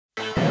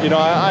You know,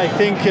 I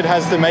think it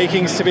has the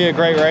makings to be a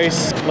great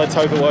race. Let's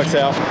hope it works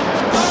out.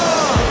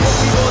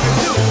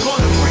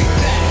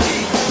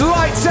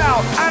 Lights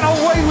out, and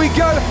away we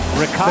go.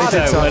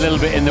 Ricciardo a little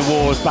bit in the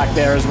wars back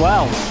there as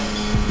well.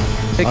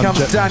 Here comes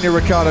Daniel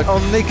Ricciardo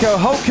on Nico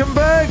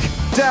Hülkenberg,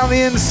 down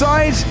the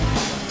inside.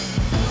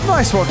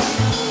 Nice one.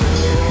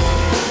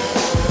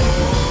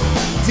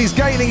 He's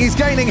gaining, he's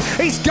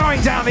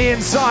going down the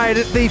inside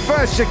at the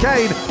first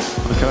chicane.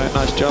 Okay,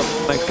 nice job.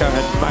 Let's go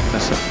ahead,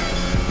 Magnussen.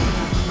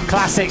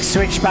 Classic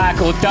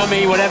switchback or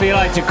dummy, whatever you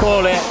like to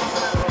call it.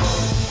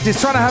 He's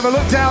trying to have a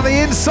look down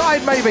the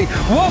inside, maybe.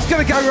 Was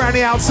going to go around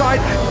the outside,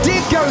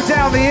 did go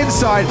down the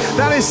inside.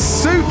 That is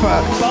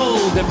super.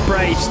 Bold and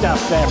brave stuff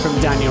there from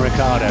Daniel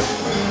Ricciardo.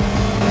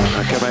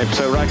 Okay, mate,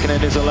 so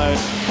Raikkonen is alone.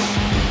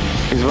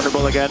 He's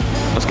vulnerable again.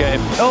 Let's get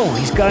him. Oh,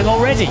 he's going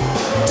already.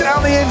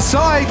 Down the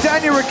inside,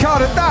 Daniel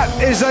Ricciardo.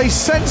 That is a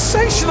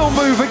sensational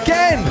move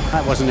again.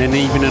 That wasn't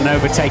even an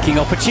overtaking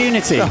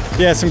opportunity.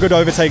 Yeah, some good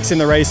overtakes in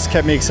the race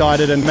kept me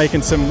excited and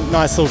making some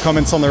nice little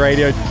comments on the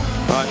radio.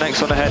 Right,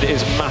 next one ahead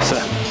is Massa.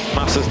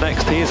 Massa's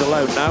next. He is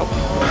alone now.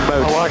 I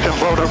like him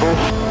vulnerable.